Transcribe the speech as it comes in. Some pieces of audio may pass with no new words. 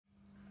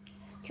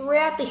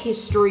Throughout the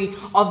history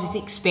of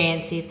this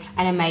expansive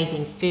and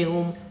amazing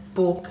film,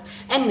 book,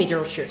 and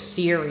literature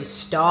series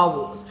Star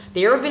Wars,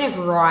 there have been a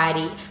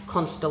variety,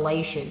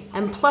 constellation,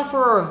 and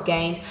plethora of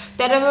games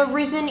that have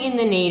arisen in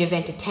the need of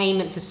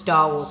entertainment for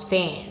Star Wars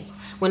fans,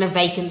 when a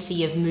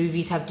vacancy of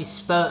movies have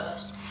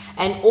dispersed,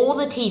 and all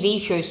the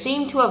TV shows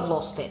seem to have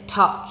lost their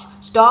touch.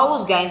 Star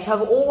Wars games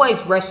have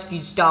always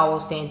rescued Star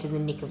Wars fans in the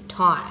nick of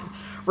time,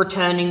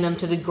 returning them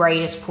to the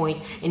greatest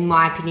point, in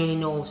my opinion,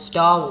 in all of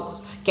Star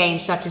Wars.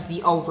 Games such as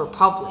The Old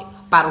Republic,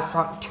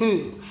 Battlefront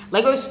 2,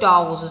 LEGO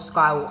Star Wars: The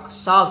Skywalker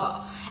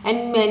Saga,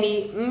 and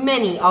many,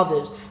 many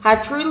others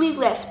have truly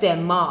left their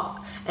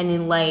mark and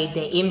inlaid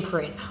their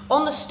imprint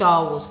on the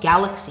Star Wars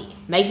galaxy,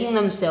 making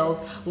themselves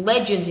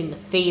legends in the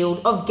field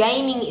of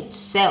gaming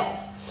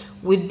itself,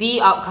 with the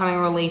upcoming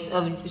release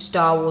of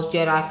Star Wars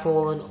Jedi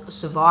Fallen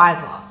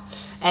Survivor,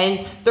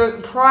 and the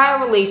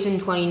prior release in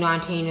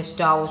 2019 of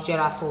Star Wars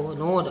Jedi Fallen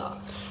Order.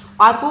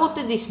 I thought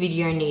that this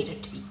video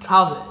needed to be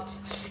covered.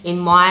 In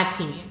my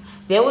opinion,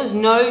 there was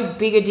no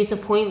bigger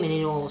disappointment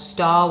in all of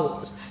Star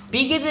Wars,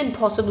 bigger than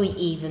possibly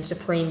even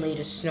Supreme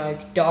Leader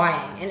Snoke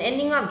dying and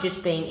ending up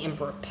just being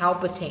Emperor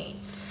Palpatine,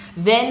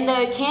 than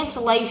the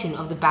cancellation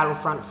of the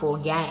Battlefront 4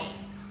 game.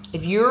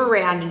 If you were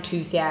around in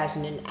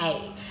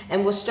 2008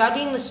 and were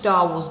studying the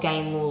Star Wars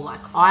game lore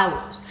like I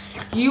was,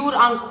 you would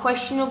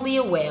unquestionably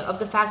aware of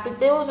the fact that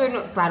there was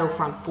a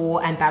Battlefront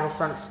 4 and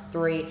Battlefront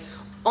 3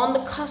 on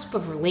the cusp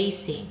of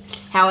releasing.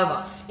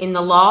 However, in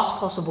the last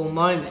possible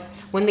moment,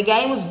 when the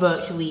game was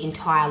virtually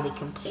entirely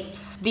complete,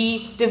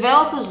 the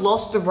developers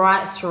lost the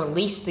rights to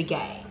release the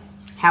game.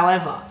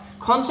 However,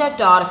 concept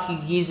art a few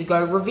years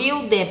ago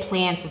revealed their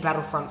plans for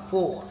Battlefront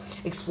 4,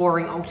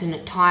 exploring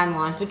alternate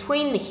timelines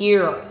between the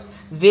heroes,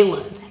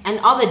 villains, and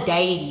other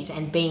deities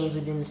and beings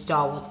within the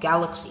Star Wars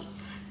galaxy.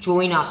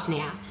 Join us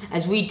now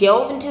as we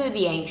delve into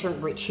the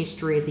ancient rich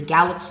history of the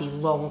galaxy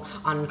long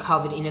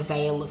uncovered in a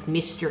veil of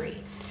mystery,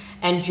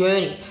 and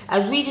journey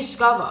as we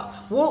discover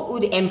what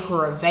would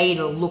Emperor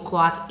Vader look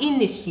like in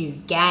this new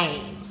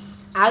game.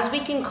 As we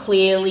can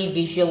clearly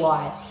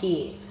visualize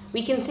here,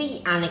 we can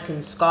see Anakin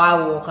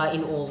Skywalker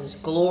in all his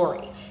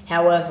glory.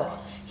 However,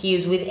 he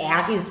is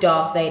without his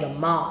Darth Vader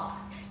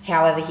mask.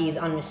 However, he is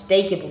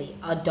unmistakably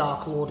a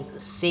Dark Lord of the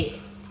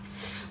Sith.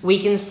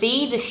 We can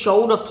see the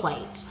shoulder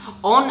plates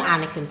on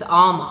Anakin's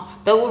armor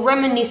that were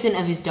reminiscent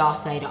of his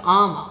Darth Vader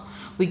armor.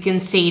 We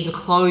can see the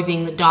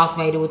clothing that Darth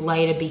Vader would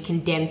later be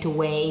condemned to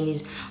wear in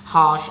his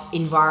harsh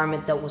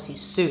environment that was his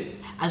suit,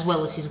 as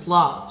well as his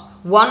gloves,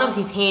 one of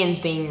his hands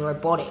being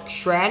robotic,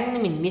 shrouding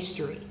them in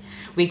mystery.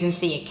 We can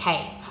see a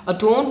cape,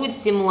 adorned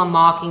with similar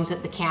markings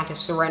that the Count of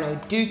Sereno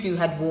Dooku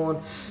had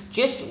worn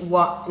just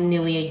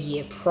nearly a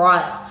year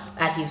prior,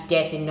 at his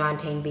death in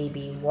 19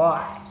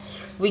 BBY.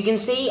 We can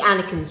see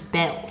Anakin's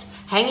belt,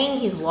 hanging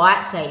his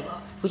lightsaber,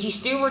 which he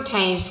still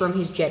retains from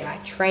his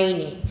Jedi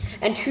training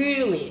and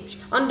tutelage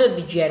under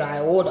the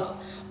Jedi Order.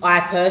 I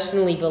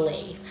personally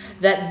believe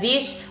that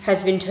this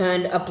has been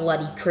turned a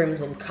bloody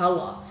crimson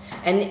colour,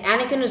 and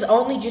Anakin has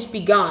only just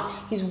begun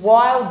his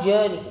wild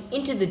journey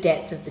into the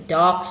depths of the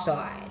dark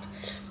side.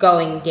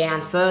 Going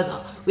down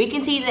further, we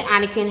can see that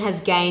Anakin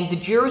has gained the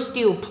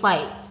Durasteel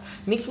plates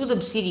mixed with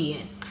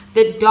obsidian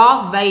that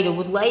Darth Vader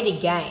would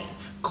later gain,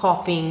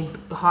 copping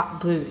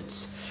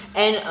boots,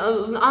 and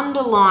an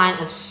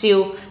underline of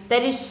silk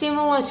that is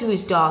similar to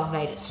his Darth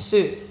Vader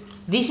suit.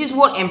 This is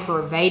what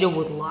Emperor Vader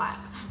would like.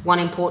 One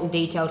important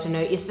detail to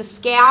note is the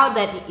scowl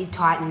that it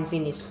tightens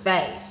in his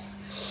face,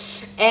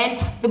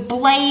 and the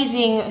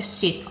blazing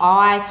Sith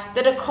eyes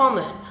that are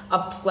common,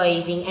 a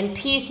blazing and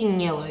piercing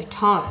yellow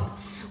tone.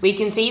 We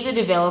can see the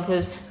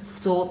developers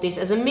thought this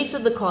as a mix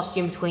of the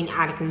costume between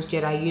Anakin's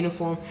Jedi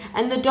uniform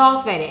and the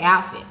Darth Vader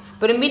outfit,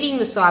 but omitting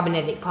the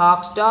cybernetic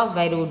parts Darth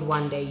Vader would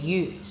one day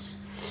use.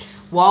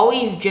 While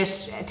we've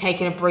just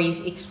taken a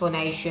brief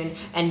explanation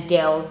and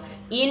delved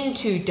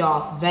into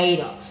Darth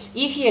Vader,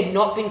 if he had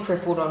not been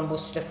crippled on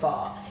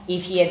Mustafar,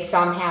 if he had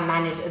somehow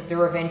managed the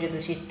Revenge of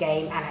the Sith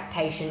game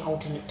adaptation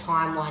alternate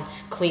timeline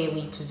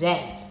clearly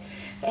presents,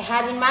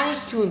 had he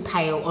managed to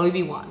impale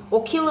Obi Wan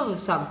or kill him of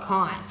some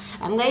kind,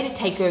 and later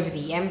take over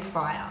the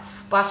Empire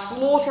by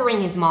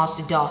slaughtering his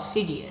master Darth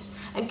Sidious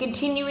and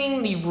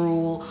continuing the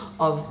rule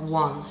of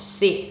one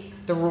Sith,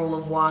 the rule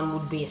of one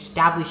would be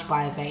established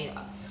by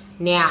Vader.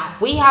 Now,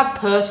 we have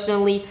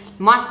personally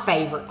my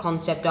favourite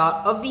concept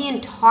art of the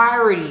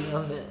entirety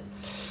of it.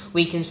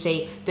 We can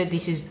see that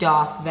this is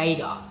Darth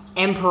Vader,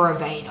 Emperor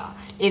Vader.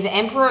 If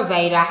Emperor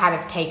Vader had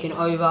have taken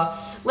over,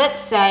 let's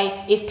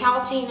say if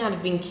Palpatine had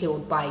have been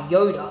killed by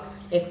Yoda,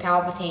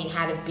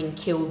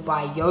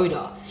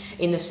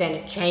 in the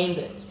Senate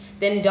chambers,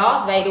 then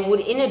Darth Vader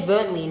would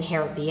inadvertently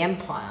inherit the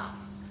Empire.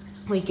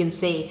 We can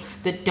see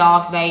that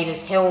Darth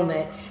Vader's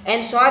helmet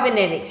and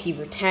cybernetics he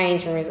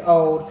retains from his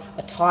old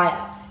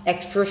attire,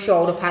 extra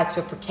shoulder pads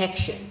for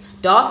protection.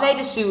 Darth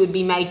Vader's suit would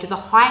be made to the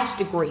highest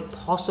degree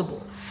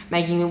possible,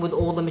 making it with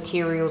all the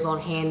materials on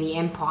hand the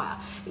Empire,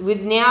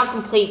 with now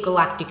complete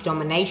galactic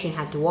domination,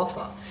 had to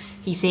offer.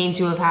 He seemed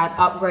to have had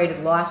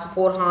upgraded life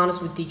support harness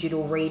with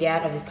digital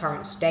readout of his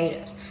current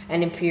status,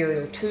 an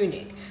Imperial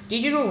tunic,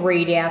 digital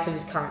readouts of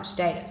his current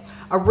status,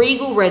 a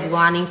regal red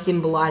lining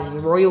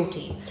symbolizing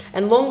royalty,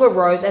 and longer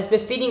robes as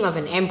befitting of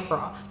an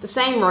emperor, the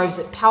same robes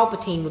that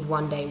Palpatine would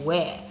one day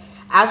wear.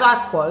 As I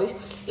quote,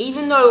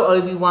 "Even though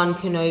Obi-Wan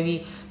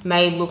Kenobi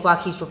may look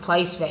like he's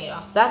replaced Vader,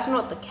 that's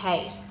not the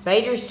case.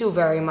 Vader is still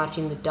very much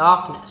in the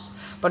darkness,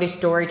 but his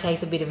story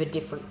takes a bit of a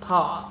different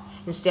path.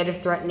 Instead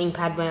of threatening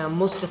Padme and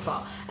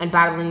Mustafar and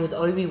battling with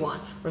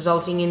Obi-Wan,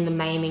 resulting in the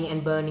maiming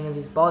and burning of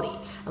his body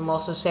and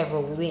loss of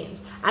several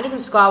limbs, Anakin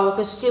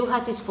Skywalker still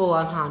has his full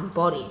unharmed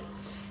body.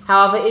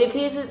 However, it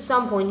appears at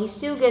some point he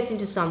still gets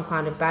into some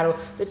kind of battle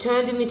that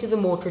turns him into the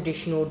more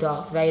traditional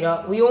Darth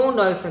Vader we all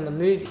know from the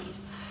movies.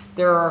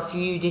 There are a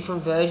few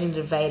different versions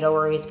of Vader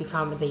where he has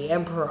become the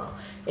Emperor.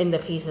 In the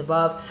piece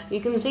above,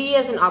 you can see he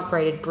has an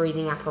upgraded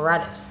breathing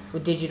apparatus,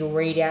 with digital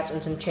readouts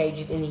and some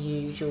changes in the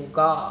usual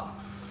garb.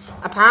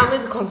 Apparently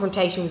the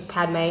confrontation with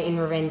Padme in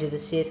Revenge of the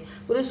Sith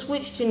would have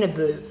switched to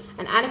Naboo,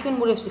 and Anakin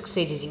would have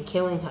succeeded in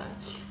killing her.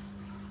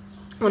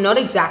 We're not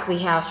exactly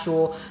how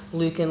sure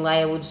Luke and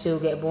Leia would still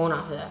get born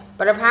after that,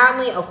 but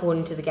apparently,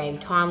 according to the game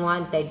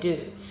timeline, they do,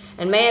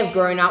 and may have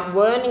grown up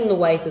learning the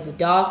ways of the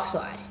dark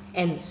side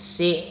and the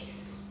Sith.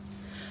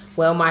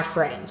 Well, my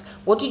friends,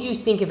 what did you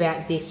think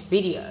about this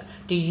video?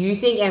 Do you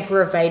think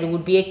Emperor Vader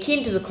would be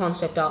akin to the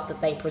concept art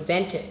that they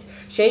presented?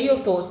 Share your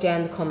thoughts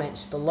down in the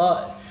comments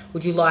below.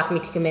 Would you like me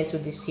to commence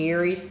with this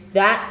series?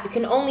 That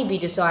can only be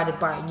decided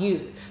by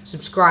you.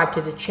 Subscribe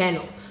to the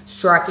channel,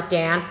 strike it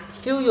down,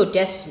 fulfill your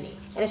destiny,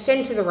 and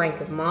ascend to the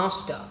rank of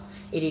Master.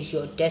 It is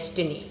your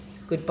destiny.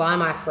 Goodbye,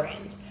 my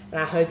friends,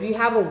 and I hope you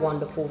have a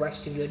wonderful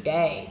rest of your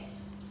day.